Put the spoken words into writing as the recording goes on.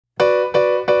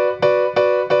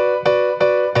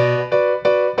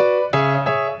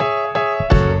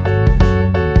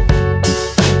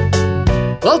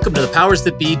Welcome to the Powers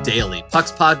That Be Daily,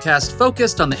 Puck's podcast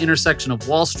focused on the intersection of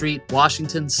Wall Street,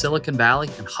 Washington, Silicon Valley,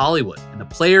 and Hollywood, and the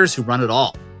players who run it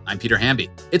all. I'm Peter Hamby.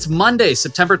 It's Monday,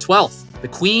 September 12th. The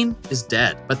Queen is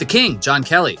dead, but the King, John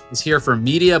Kelly, is here for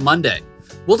Media Monday.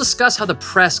 We'll discuss how the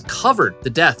press covered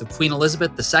the death of Queen Elizabeth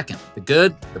II, the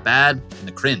good, the bad, and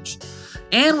the cringe.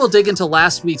 And we'll dig into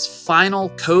last week's final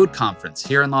code conference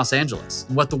here in Los Angeles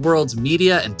and what the world's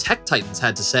media and tech titans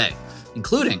had to say,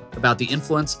 including about the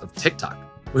influence of TikTok.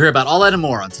 We'll hear about all that and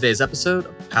more on today's episode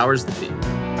of Powers That Be.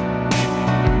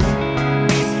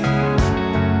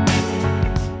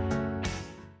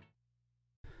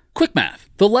 Quick math.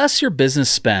 The less your business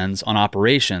spends on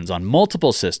operations, on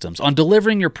multiple systems, on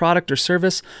delivering your product or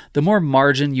service, the more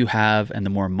margin you have and the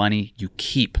more money you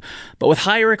keep. But with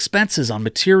higher expenses on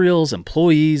materials,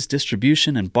 employees,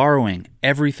 distribution, and borrowing,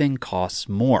 everything costs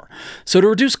more. So to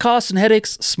reduce costs and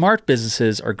headaches, smart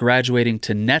businesses are graduating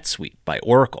to NetSuite by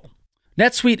Oracle.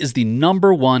 NetSuite is the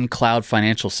 #1 cloud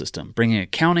financial system, bringing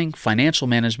accounting, financial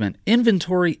management,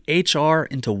 inventory, HR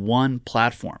into one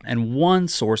platform and one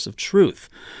source of truth.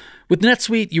 With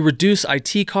NetSuite, you reduce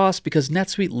IT costs because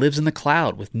NetSuite lives in the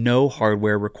cloud with no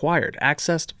hardware required,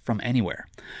 accessed from anywhere.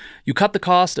 You cut the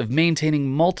cost of maintaining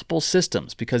multiple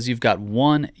systems because you've got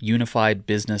one unified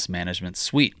business management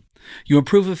suite. You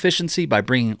improve efficiency by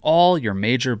bringing all your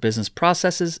major business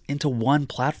processes into one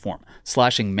platform,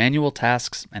 slashing manual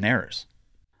tasks and errors.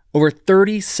 Over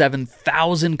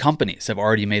 37,000 companies have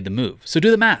already made the move, so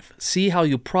do the math. See how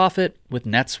you profit with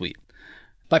NetSuite.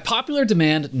 By popular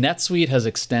demand, NetSuite has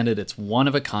extended its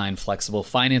one-of-a-kind flexible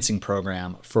financing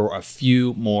program for a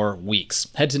few more weeks.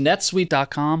 Head to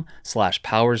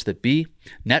netsuite.com/powersthatbe,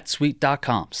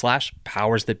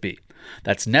 netsuite.com/powersthatbe.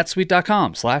 That's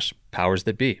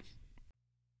netsuite.com/powersthatbe.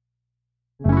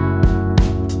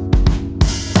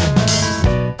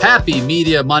 Happy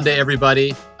Media Monday,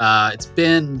 everybody. It's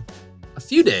been a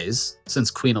few days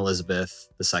since Queen Elizabeth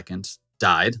II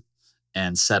died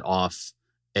and set off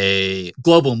a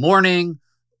global mourning,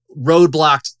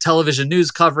 roadblocked television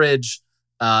news coverage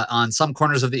on some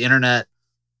corners of the internet,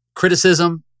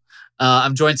 criticism.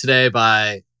 I'm joined today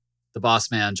by the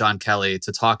boss man, John Kelly,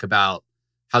 to talk about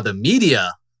how the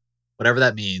media, whatever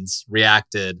that means,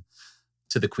 reacted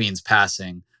to the Queen's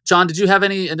passing. John, did you have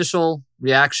any initial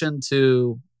reaction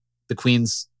to the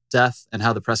Queen's death and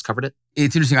how the press covered it?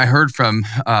 It's interesting. I heard from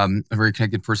a very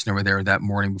connected person over there that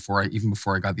morning before I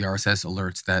got the RSS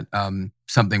alerts that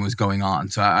something was going on.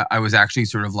 So I was actually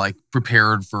sort of like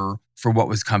prepared for what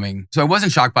was coming. So I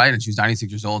wasn't shocked by it. And she was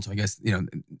 96 years old. So I guess,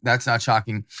 that's not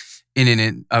shocking in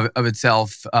and of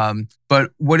itself.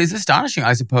 But what is astonishing,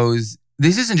 I suppose,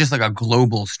 this isn't just like a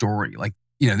global story. Like,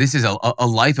 this is a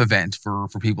life event for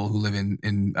people who live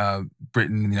in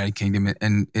Britain and the United Kingdom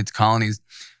and its colonies.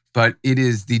 But it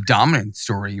is the dominant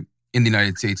story in the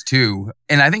United States too.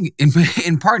 And I think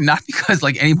in part, not because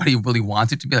like anybody really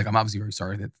wants it to be, like I'm obviously very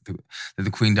sorry that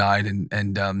the Queen died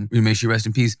and may she rest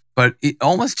in peace. But it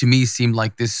almost to me seemed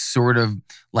like this sort of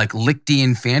like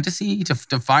Lichtian fantasy to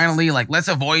finally like, let's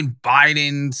avoid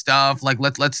Biden stuff. Like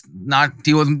let's not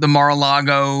deal with the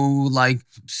Mar-a-Lago, like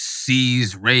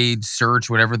seize, raid, search,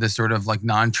 whatever the sort of like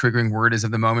non-triggering word is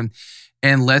of the moment.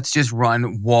 And let's just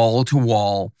run wall to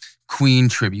wall Queen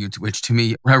tributes, which to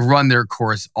me have run their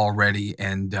course already.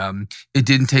 And it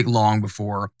didn't take long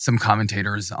before some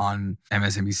commentators on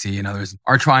MSNBC and others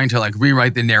are trying to like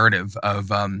rewrite the narrative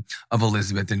of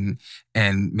Elizabeth and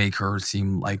make her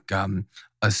seem like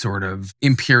a sort of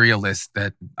imperialist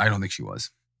that I don't think she was.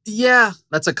 Yeah,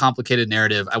 that's a complicated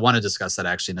narrative. I want to discuss that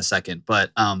actually in a second.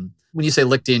 But when you say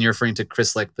Lichty, you're referring to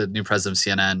Chris Licht, the new president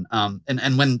of CNN.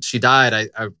 And when she died, I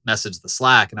messaged the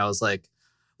Slack and I was like,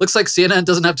 looks like CNN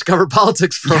doesn't have to cover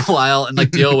politics for a while and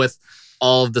like deal with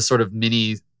all of the sort of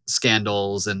mini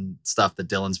scandals and stuff that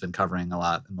Dylan's been covering a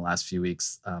lot in the last few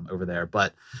weeks over there.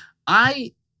 But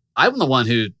I'm the one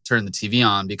who turned the TV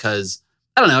on because,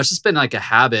 I don't know, it's just been like a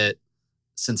habit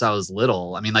since I was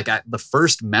little. I mean, like the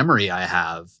first memory I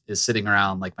have is sitting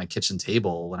around like my kitchen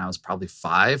table when I was probably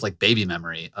 5, like baby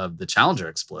memory of the Challenger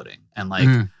exploding. And like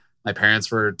my parents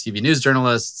were TV news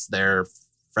journalists. Their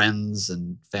friends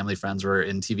and family friends were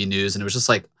in TV news. And it was just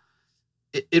like,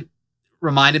 it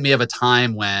reminded me of a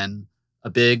time when a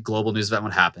big global news event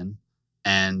would happen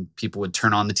and people would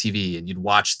turn on the TV and you'd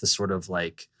watch the sort of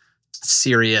like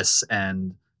serious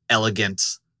and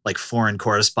elegant, like foreign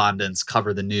correspondents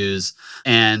cover the news.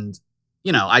 And,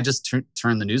 I just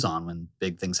turn the news on when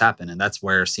big things happen. And that's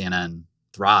where CNN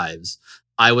thrives.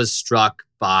 I was struck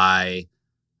by,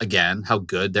 again, how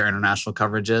good their international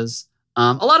coverage is.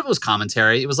 A lot of it was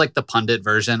commentary. It was like the pundit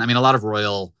version. I mean, a lot of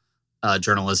royal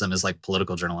journalism is like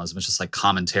political journalism. It's just like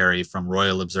commentary from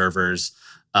royal observers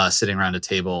sitting around a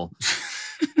table.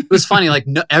 It was funny. Like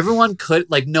no one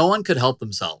could help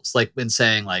themselves. Like in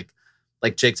saying like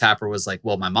Jake Tapper was like,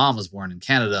 well, my mom was born in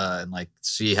Canada and like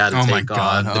she had to take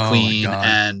on the Queen,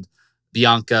 and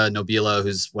Bianca Nobilo,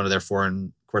 who's one of their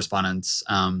foreign correspondents.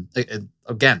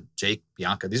 Again, Jake,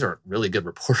 Bianca, these are really good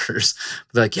reporters.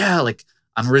 They're like, yeah, like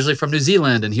I'm originally from New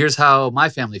Zealand and here's how my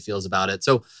family feels about it.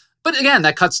 So, but again,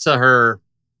 that cuts to her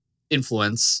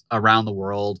influence around the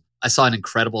world. I saw an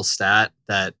incredible stat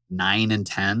that 9 in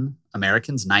 10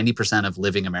 Americans, 90% of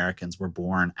living Americans were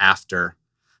born after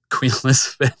Queen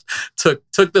Elizabeth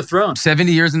took the throne.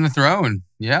 70 years in the throne.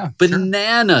 Yeah.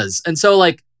 Bananas. Sure. And so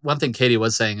like one thing Katie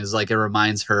was saying is like it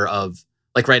reminds her of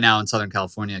like right now in Southern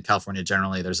California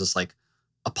generally, there's this like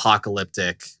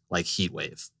apocalyptic like heat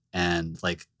wave, and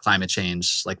like climate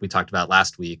change, like we talked about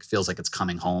last week, feels like it's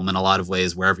coming home in a lot of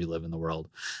ways wherever you live in the world.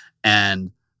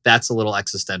 And that's a little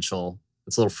existential.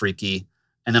 It's a little freaky.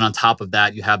 And then on top of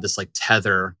that, you have this like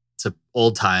tether to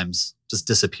old times just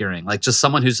disappearing. Like just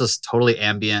someone who's just totally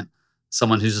ambient,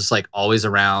 someone who's just like always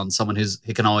around, someone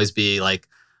he can always be like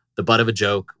the butt of a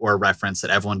joke or a reference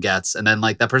that everyone gets. And then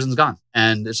like that person's gone.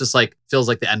 And it's just like, feels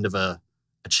like the end of a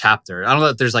chapter. I don't know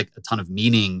if there's like a ton of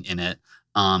meaning in it.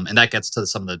 And that gets to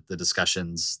some of the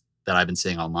discussions that I've been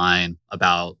seeing online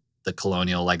about the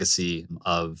colonial legacy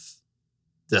of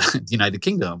the United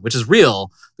Kingdom, which is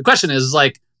real. The question is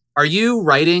like, are you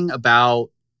writing about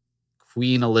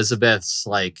Queen Elizabeth's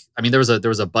like, I mean, there was a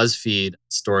BuzzFeed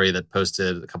story that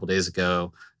posted a couple days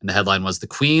ago, and the headline was "The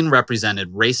Queen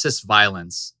represented racist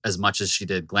violence as much as she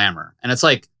did glamour." And it's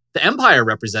like the Empire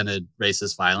represented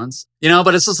racist violence,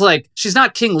 but it's just like she's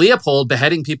not King Leopold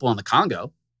beheading people in the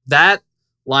Congo. That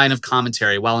line of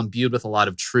commentary, while imbued with a lot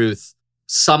of truth,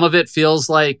 some of it feels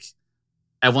like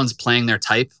everyone's playing their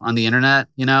type on the internet.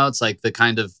 It's like the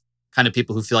kind of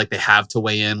people who feel like they have to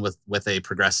weigh in with a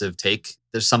progressive take.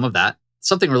 There's some of that.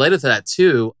 Something related to that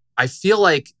too, I feel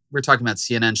like we're talking about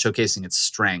CNN showcasing its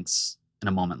strengths in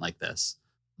a moment like this.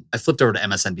 I flipped over to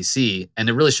MSNBC and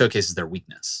it really showcases their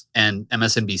weakness. And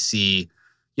MSNBC,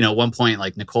 at one point,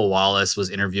 like Nicole Wallace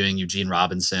was interviewing Eugene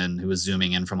Robinson, who was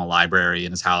zooming in from a library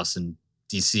in his house in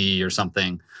DC or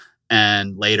something.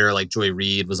 And later, like Joy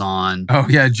Reid was on. Oh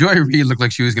yeah, Joy Reid looked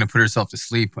like she was going to put herself to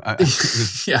sleep.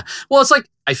 Yeah. Well, it's like,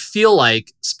 I feel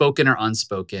like spoken or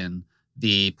unspoken,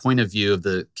 the point of view of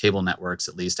the cable networks,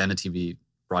 at least, and the TV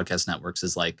broadcast networks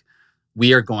is like,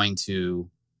 we are going to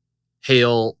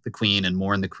hail the Queen and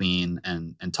mourn the Queen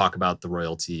and talk about the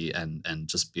royalty and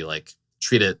just be like,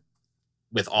 treat it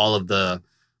with all of the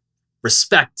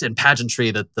respect and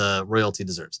pageantry that the royalty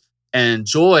deserves. And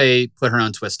Joy put her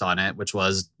own twist on it, which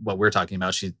was what we're talking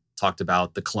about. She talked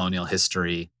about the colonial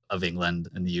history of England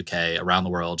and the UK around the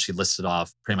world. She listed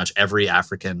off pretty much every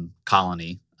African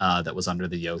colony that was under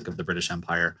the yoke of the British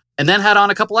Empire. And then had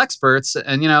on a couple experts.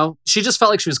 And, she just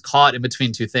felt like she was caught in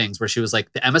between two things where she was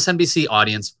like, the MSNBC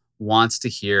audience wants to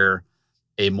hear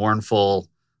a mournful,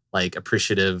 like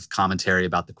appreciative commentary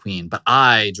about the Queen. But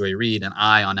I, Joy Reid, and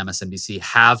I on MSNBC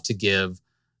have to give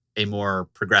a more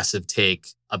progressive take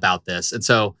about this. And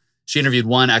so she interviewed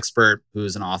one expert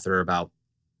who's an author about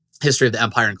history of the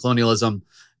empire and colonialism.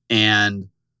 And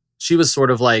she was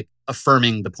sort of like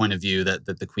affirming the point of view that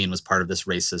the Queen was part of this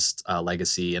racist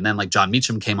legacy. And then like John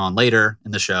Meacham came on later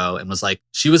in the show and was like,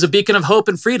 she was a beacon of hope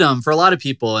and freedom for a lot of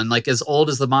people. And like, as old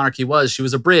as the monarchy was, she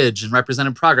was a bridge and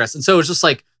represented progress. And so it was just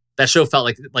like, that show felt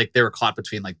like they were caught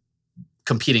between like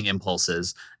competing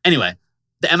impulses. Anyway,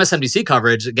 the MSNBC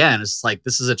coverage, again, is like,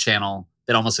 this is a channel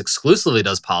that almost exclusively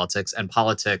does politics and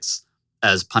politics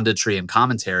as punditry and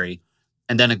commentary.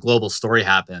 And then a global story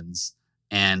happens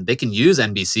and they can use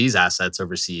NBC's assets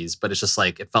overseas, but it's just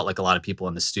like, it felt like a lot of people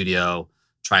in the studio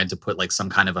trying to put like some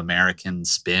kind of American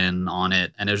spin on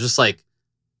it. And it was just like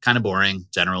kind of boring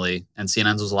generally. And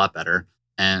CNN's was a lot better.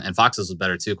 And Fox's was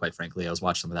better too, quite frankly. I was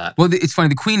watching some of that. Well, it's funny.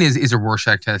 The Queen is a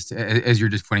Rorschach test, as you're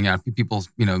just pointing out. People,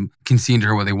 concede to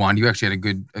her what they want. You actually had a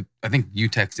good. I think you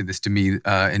texted this to me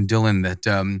and Dylan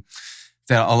that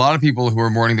that a lot of people who are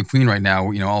mourning the Queen right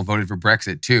now, all voted for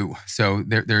Brexit too. So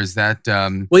there's that.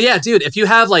 Well, yeah, dude. If you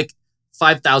have like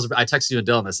 5,000, I texted you and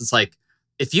Dylan this. It's like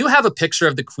if you have a picture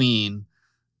of the Queen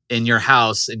in your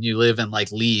house and you live in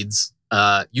like Leeds.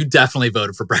 You definitely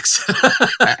voted for Brexit.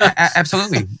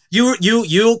 Absolutely.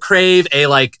 You crave a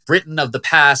like Britain of the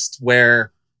past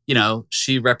where,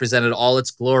 she represented all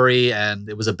its glory and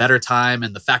it was a better time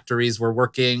and the factories were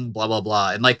working, blah, blah,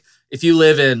 blah. And like, if you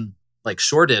live in like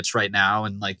Shoreditch right now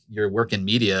and like you're working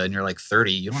media and you're like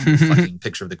 30, you don't have a fucking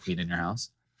picture of the Queen in your house.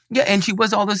 Yeah, and she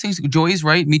was all those things. Joy's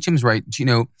right. Meacham's right.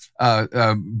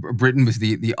 Britain was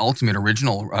the ultimate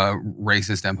original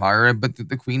racist empire, but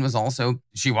the Queen was also,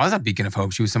 she was a beacon of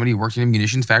hope. She was somebody who worked in a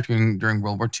munitions factory during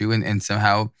World War II and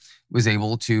somehow was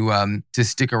able to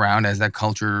stick around as that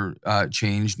culture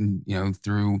changed, and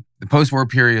through the post-war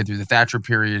period, through the Thatcher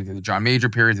period, through the John Major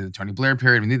period, through the Tony Blair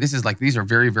period. I mean, these are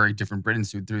very, very different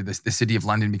Britons through the city of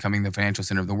London becoming the financial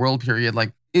center of the world period.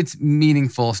 Like, it's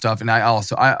meaningful stuff. And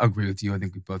I agree with you. I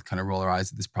think we both kind of roll our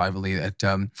eyes at this privately, that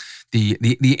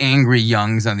the angry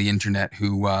youngs on the internet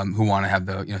who want to have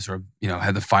the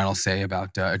have the final say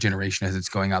about a generation as it's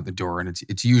going out the door, and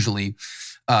it's usually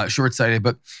short-sighted.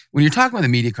 But when you're talking about the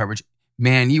media coverage,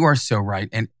 man, you are so right.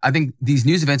 And I think these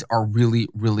news events are really,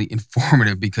 really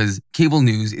informative, because cable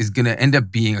news is going to end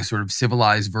up being a sort of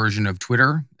civilized version of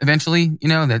Twitter eventually.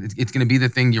 That it's going to be the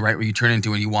thing where you turn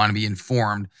into when you want to be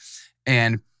informed.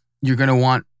 And you're going to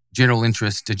want general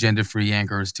interest, agenda-free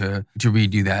anchors to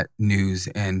read you that news.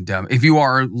 And if you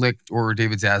are Licht or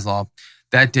David Zaslav,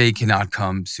 that day cannot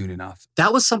come soon enough.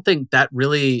 That was something that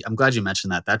really, I'm glad you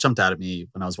mentioned that. That jumped out at me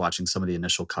when I was watching some of the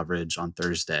initial coverage on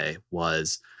Thursday.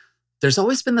 Was there's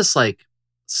always been this like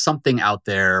something out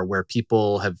there where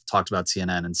people have talked about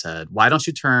CNN and said, why don't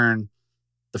you turn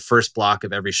the first block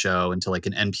of every show into like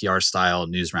an NPR style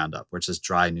news roundup, which is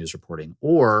dry news reporting?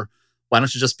 Or why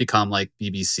don't you just become like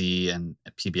BBC and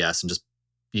PBS and just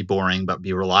be boring, but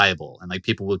be reliable? And like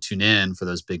people will tune in for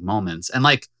those big moments. And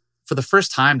like for the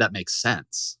first time, that makes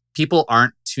sense. People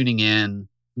aren't tuning in,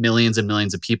 millions and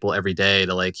millions of people every day,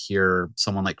 to like hear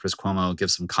someone like Chris Cuomo give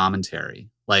some commentary.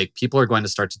 Like people are going to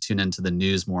start to tune into the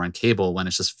news more on cable when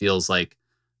it just feels like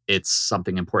it's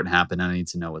something important happened and I need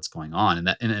to know what's going on.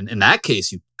 And in that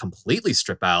case, you completely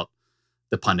strip out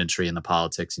the punditry and the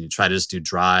politics and you try to just do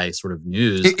dry sort of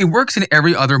news. It works in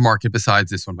every other market besides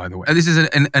this one, by the way. This is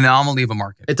an anomaly of a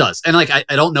market. It does. And like,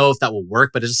 I don't know if that will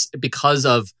work, but it's just because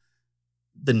of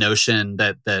the notion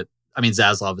that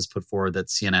Zaslav has put forward that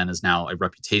CNN is now a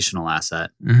reputational asset.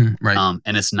 Mm-hmm, right.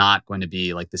 And it's not going to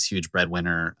be like this huge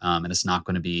breadwinner. And it's not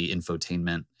going to be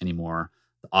infotainment anymore.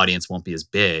 The audience won't be as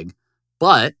big,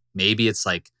 but maybe it's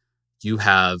like you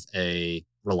have a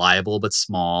reliable but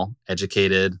small,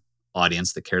 educated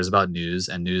audience that cares about news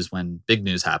and news when big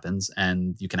news happens,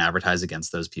 and you can advertise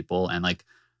against those people. And like,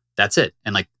 that's it.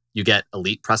 And like, you get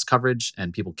elite press coverage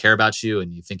and people care about you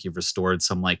and you think you've restored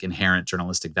some like inherent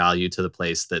journalistic value to the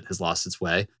place that has lost its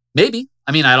way. Maybe.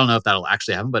 I mean, I don't know if that'll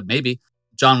actually happen, but maybe.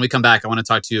 John, when we come back, I want to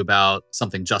talk to you about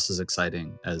something just as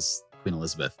exciting as Queen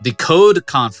Elizabeth. The Code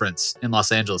conference in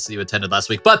Los Angeles that you attended last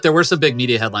week. But there were some big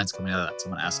media headlines coming out of that. So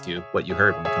I'm going to ask you what you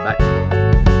heard when we come back.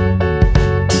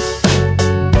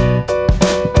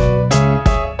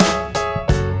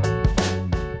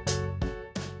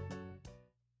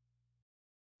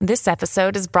 This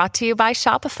episode is brought to you by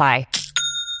Shopify.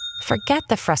 Forget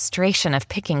the frustration of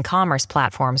picking commerce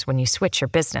platforms when you switch your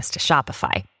business to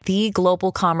Shopify, the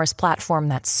global commerce platform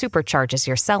that supercharges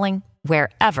your selling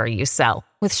wherever you sell.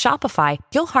 With Shopify,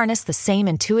 you'll harness the same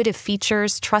intuitive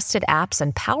features, trusted apps,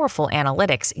 and powerful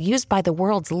analytics used by the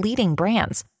world's leading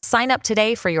brands. Sign up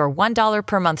today for your $1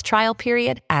 per month trial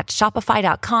period at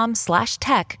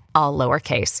shopify.com/tech, all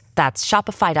lowercase. That's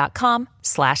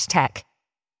shopify.com/tech.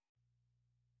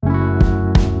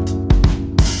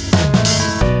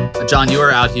 John, you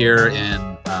were out here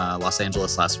in Los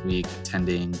Angeles last week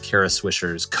attending Kara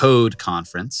Swisher's Code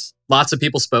conference. Lots of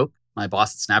people spoke. My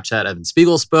boss at Snapchat, Evan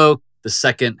Spiegel, spoke. The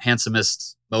second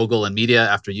handsomest mogul in media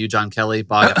after you, John Kelly,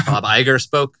 Bob Iger,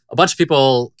 spoke. A bunch of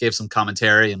people gave some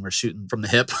commentary, and we're shooting from the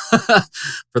hip.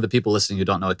 For the people listening who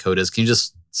don't know what Code is, can you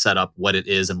just set up what it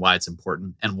is and why it's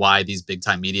important and why these big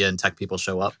time media and tech people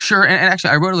show up? Sure. And actually,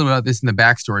 I wrote a little about this in the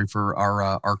backstory for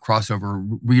our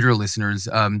crossover reader listeners.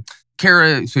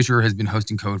 Kara Swisher has been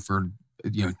hosting Code for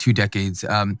 2 decades.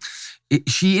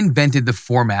 She invented the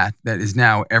format that is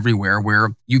now everywhere,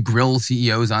 where you grill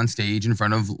CEOs on stage in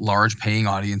front of large paying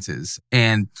audiences.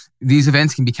 And these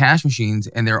events can be cash machines,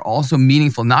 and they're also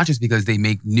meaningful, not just because they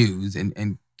make news.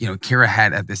 And Kara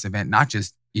had at this event not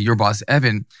just your boss,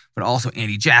 Evan, but also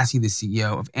Andy Jassy, the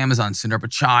CEO of Amazon, Sundar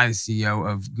Pichai, the CEO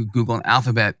of Google and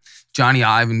Alphabet, Johnny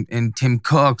Ive and Tim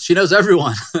Cook. She knows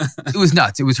everyone. It was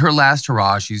nuts. It was her last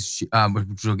hurrah, which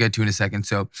we'll get to in a second.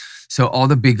 So all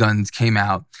the big guns came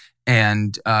out,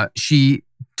 and she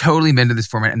totally been to this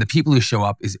format, and the people who show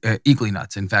up is equally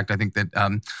nuts. In fact, I think that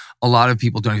a lot of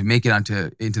people don't even make it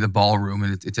into the ballroom,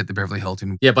 and it's at the Beverly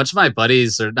Hilton. Yeah, a bunch of my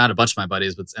buddies, or not a bunch of my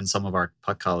buddies, but and some of our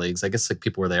puck colleagues, I guess like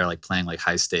people were there like playing like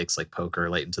high stakes like poker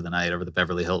late into the night over the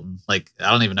Beverly Hilton. Like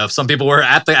I don't even know if some people were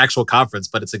at the actual conference,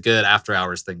 but it's a good after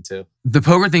hours thing too. The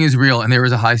poker thing is real, and there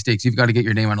is a high stakes. You've got to get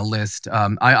your name on a list.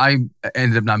 I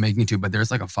ended up not making it to, but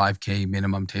there's like a 5K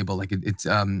minimum table. Like it's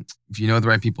if you know the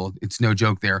right people, it's no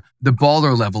joke there. The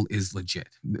baller level is legit.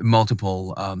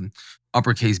 Multiple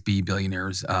uppercase B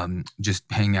billionaires just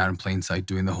hanging out in plain sight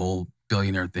doing the whole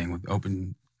billionaire thing with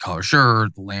open collar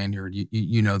shirt, the lanyard,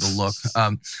 you know the look.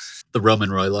 The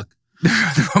Roman Roy look.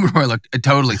 The Roman Roy look,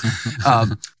 totally.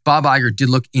 Bob Iger did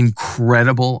look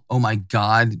incredible. Oh my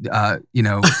God.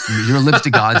 From your lips to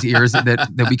God's ears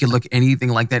that we could look anything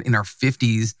like that in our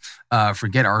 50s,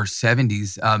 forget our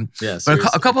 70s.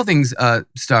 But a couple of things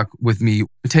stuck with me.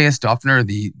 Matthias Döpfner,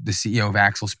 the CEO of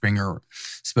Axel Springer,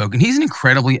 spoke, and he's an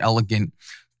incredibly elegant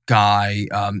guy.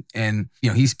 And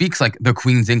he speaks like the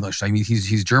Queen's English. I mean,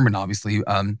 he's German, obviously.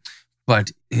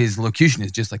 But his locution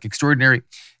is just like extraordinary.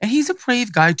 And he's a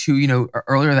brave guy too.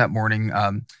 Earlier that morning,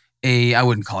 I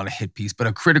wouldn't call it a hit piece, but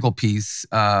a critical piece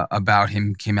about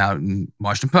him came out in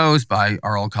Washington Post by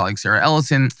our old colleague Sarah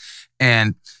Ellison.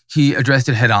 And he addressed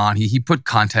it head on. He put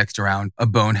context around a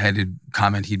boneheaded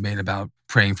comment he'd made about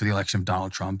praying for the election of Donald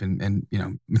Trump. And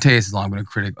Matthias has long been a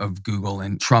critic of Google,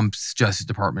 and Trump's Justice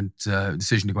Department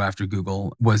decision to go after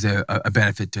Google was a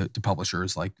benefit to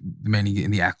publishers like many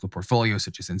in the Ackler portfolio,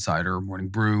 such as Insider, Morning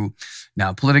Brew,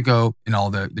 now Politico, and all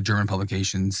the German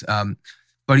publications.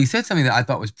 But he said something that I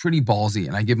thought was pretty ballsy,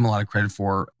 and I give him a lot of credit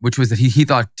for, which was that he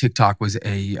thought TikTok was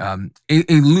a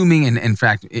looming and, in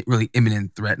fact, a really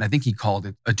imminent threat. And I think he called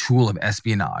it a tool of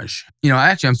espionage.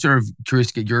 I'm sort of curious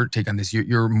to get your take on this.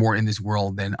 You're more in this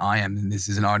world than I am, and this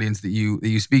is an audience that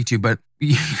you speak to. But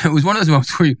it was one of those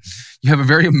moments where you have a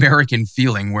very American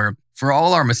feeling where, for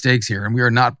all our mistakes here, and we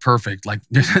are not perfect, like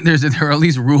there are at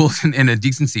least rules and a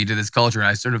decency to this culture. And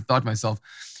I sort of thought to myself,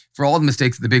 for all the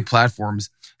mistakes that the big platforms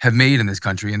have made in this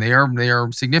country, and they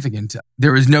are significant,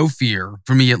 there is no fear,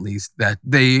 for me at least, that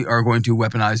they are going to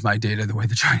weaponize my data the way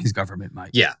the Chinese government might.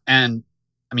 Yeah. And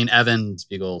I mean, Evan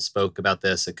Spiegel spoke about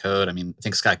this at Code. I mean, I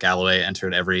think Scott Galloway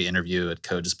entered every interview at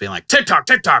Code just being like, TikTok,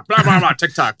 TikTok, blah, blah, blah,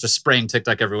 TikTok, just spraying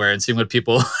TikTok everywhere and seeing what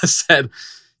people said.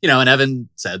 And Evan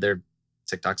said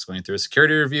TikTok's going through a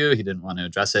security review. He didn't want to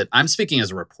address it. I'm speaking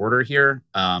as a reporter here,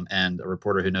 and a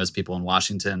reporter who knows people in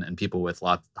Washington and people with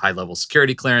high-level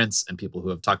security clearance and people who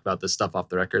have talked about this stuff off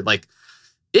the record. Like,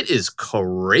 it is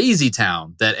crazy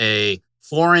town that a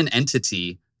foreign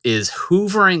entity is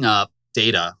hoovering up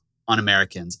data on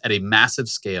Americans at a massive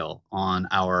scale on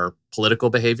our political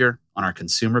behavior, on our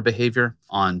consumer behavior,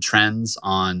 on trends,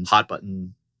 on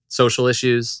hot-button social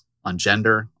issues, on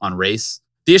gender, on race.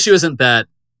 The issue isn't that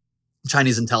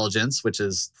Chinese intelligence, which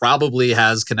probably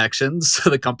has connections to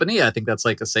the company. I think that's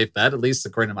like a safe bet, at least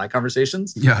according to my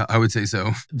conversations. Yeah, I would say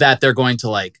so. That they're going to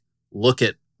like look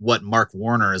at what Mark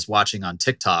Warner is watching on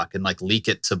TikTok and like leak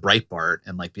it to Breitbart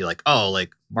and like be like, oh,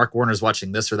 like Mark Warner's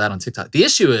watching this or that on TikTok. The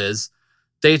issue is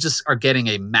they just are getting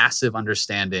a massive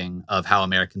understanding of how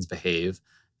Americans behave.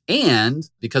 And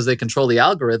because they control the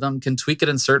algorithm, can tweak it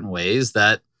in certain ways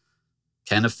that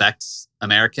can affect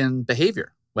American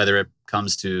behavior, whether it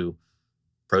comes to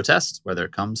protest, whether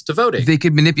it comes to voting. They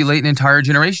could manipulate an entire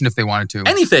generation if they wanted to.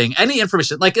 Anything, any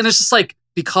information. Like, and it's just like,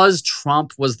 because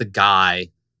Trump was the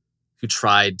guy who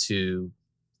tried to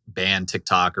ban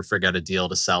TikTok or figure out a deal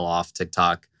to sell off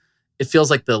TikTok, it feels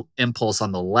like the impulse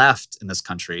on the left in this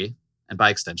country, and by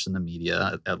extension, the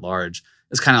media at large,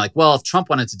 is kind of like, well, if Trump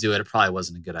wanted to do it, it probably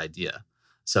wasn't a good idea.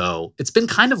 So it's been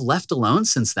kind of left alone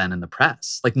since then in the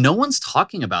press. Like, no one's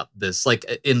talking about this. Like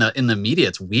in the media,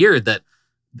 it's weird that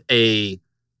a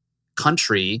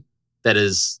country that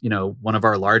is, one of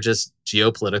our largest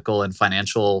geopolitical and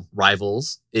financial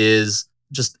rivals is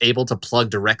just able to plug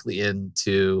directly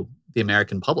into the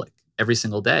American public every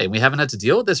single day. And we haven't had to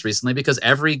deal with this recently because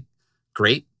every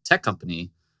great tech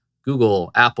company, Google,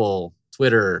 Apple,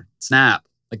 Twitter, Snap,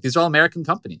 like these are all American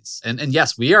companies. And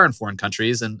yes, we are in foreign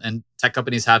countries and tech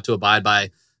companies have to abide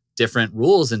by different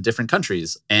rules in different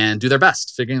countries and do their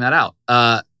best figuring that out.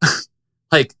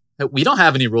 We don't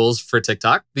have any rules for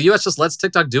TikTok. The US just lets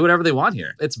TikTok do whatever they want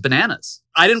here. It's bananas.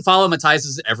 I didn't follow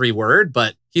Matthias's every word,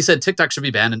 but he said TikTok should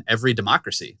be banned in every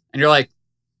democracy. And you're like,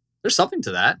 there's something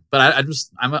to that. But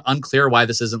I'm unclear why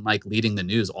this isn't like leading the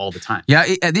news all the time. Yeah,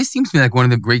 this seems to me like one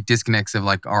of the great disconnects of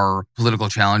like our political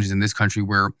challenges in this country,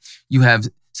 where you have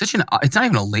it's not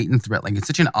even a latent threat, like it's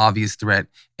such an obvious threat.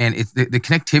 And it's the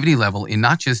connectivity level in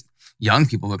not just young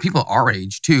people, but people our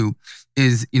age too,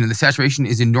 is, the saturation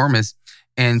is enormous.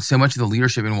 And so much of the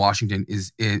leadership in Washington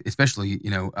is, especially,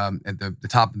 at the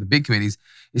top of the big committees,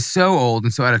 is so old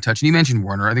and so out of touch. And you mentioned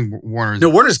Warner. I think Warner's... No,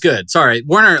 Warner's good. Sorry.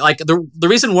 Warner, like the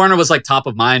reason Warner was like top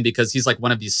of mind because he's like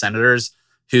one of these senators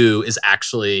who is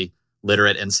actually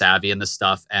literate and savvy in this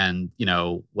stuff and,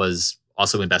 was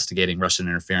also investigating Russian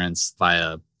interference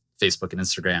via Facebook and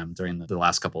Instagram during the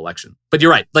last couple elections. But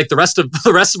you're right. Like the rest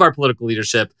of our political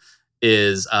leadership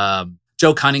is...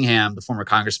 Joe Cunningham, the former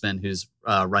congressman who's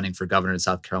running for governor in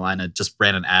South Carolina, just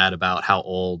ran an ad about how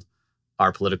old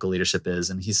our political leadership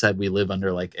is. And he said we live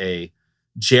under like a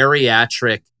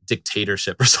geriatric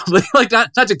dictatorship or something. Like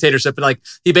not dictatorship, but like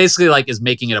he basically like is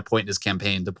making it a point in his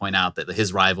campaign to point out that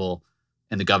his rival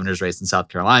in the governor's race in South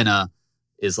Carolina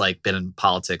is like been in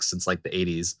politics since like the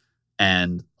 80s.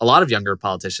 And a lot of younger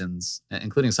politicians,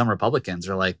 including some Republicans,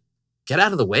 are like, get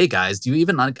out of the way, guys. Do you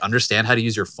even like understand how to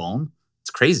use your phone? It's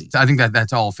crazy. I think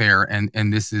that's all fair,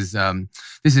 and this is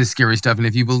scary stuff. And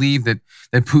if you believe that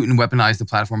Putin weaponized the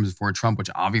platforms for Trump,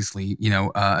 which obviously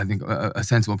I think a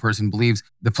sensible person believes,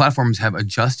 the platforms have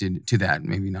adjusted to that.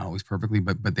 Maybe not always perfectly,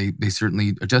 but they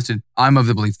certainly adjusted. I'm of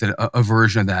the belief that a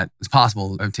version of that is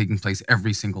possible of taking place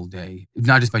every single day,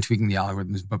 not just by tweaking the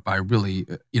algorithms, but by really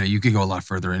you could go a lot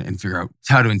further and figure out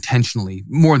how to intentionally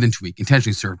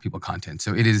serve people content.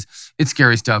 So it's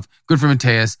scary stuff. Good for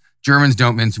Mattias. Germans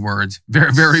don't mince words.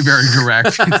 Very, very, very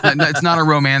direct. It's not a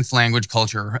romance language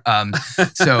culture. That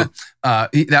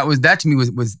to me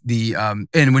was the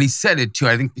and when he said it too,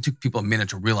 I think it took people a minute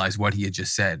to realize what he had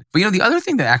just said. But the other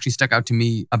thing that actually stuck out to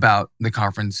me about the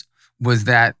conference was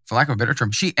that, for lack of a better term,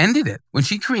 she ended it. When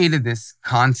she created this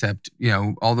concept,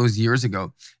 all ththose years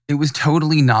ago, it was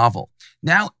totally novel.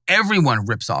 Now everyone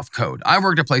rips off code. I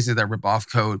worked at places that rip off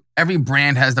code. Every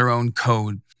brand has their own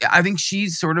code. I think she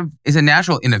sort of is a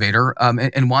natural innovator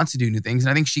and wants to do new things. And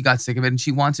I think she got sick of it and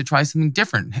she wants to try something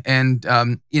different. And,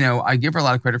 I give her a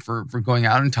lot of credit for going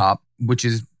out on top, which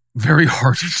is very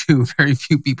hard to do. Very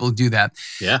few people do that.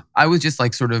 Yeah. I was just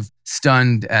like sort of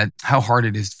stunned at how hard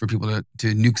it is for people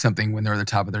to nuke something when they're at the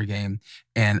top of their game.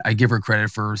 And I give her credit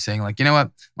for saying like, you know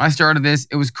what, when I started this,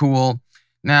 it was cool.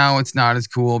 Now it's not as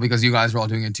cool because you guys are all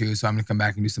doing it too. So I'm going to come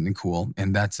back and do something cool.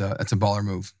 And that's a baller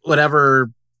move.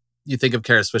 Whatever you think of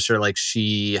Kara Swisher, like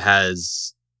she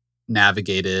has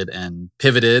navigated and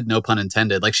pivoted, no pun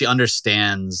intended. Like she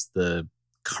understands the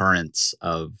currents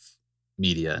of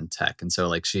media and tech. And so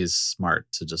like she's smart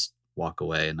to just walk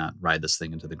away and not ride this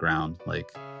thing into the ground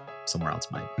like somewhere else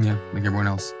might. Yeah, like everyone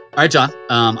else. All right, John.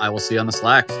 I will see you on the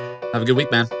Slack. Have a good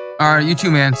week, man. All right, you too,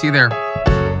 man. See you there.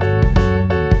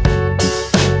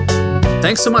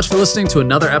 Thanks so much for listening to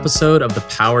another episode of The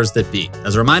Powers That Be.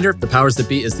 As a reminder, The Powers That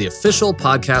Be is the official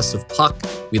podcast of Puck.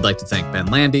 We'd like to thank Ben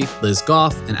Landy, Liz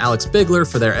Goff, and Alex Bigler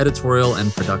for their editorial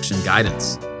and production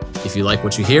guidance. If you like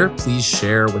what you hear, please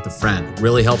share with a friend. It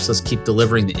really helps us keep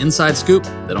delivering the inside scoop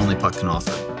that only Puck can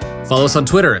offer. Follow us on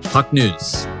Twitter at Puck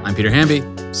News. I'm Peter Hamby.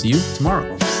 See you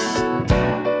tomorrow.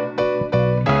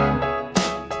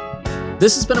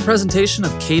 This has been a presentation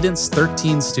of Cadence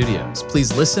 13 Studios.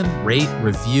 Please listen, rate,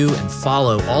 review, and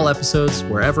follow all episodes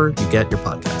wherever you get your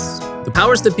podcasts. The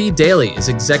Powers That Be Daily is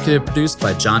executive produced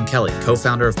by John Kelly,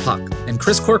 co-founder of Puck, and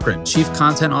Chris Corcoran, chief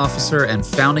content officer and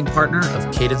founding partner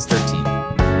of Cadence 13.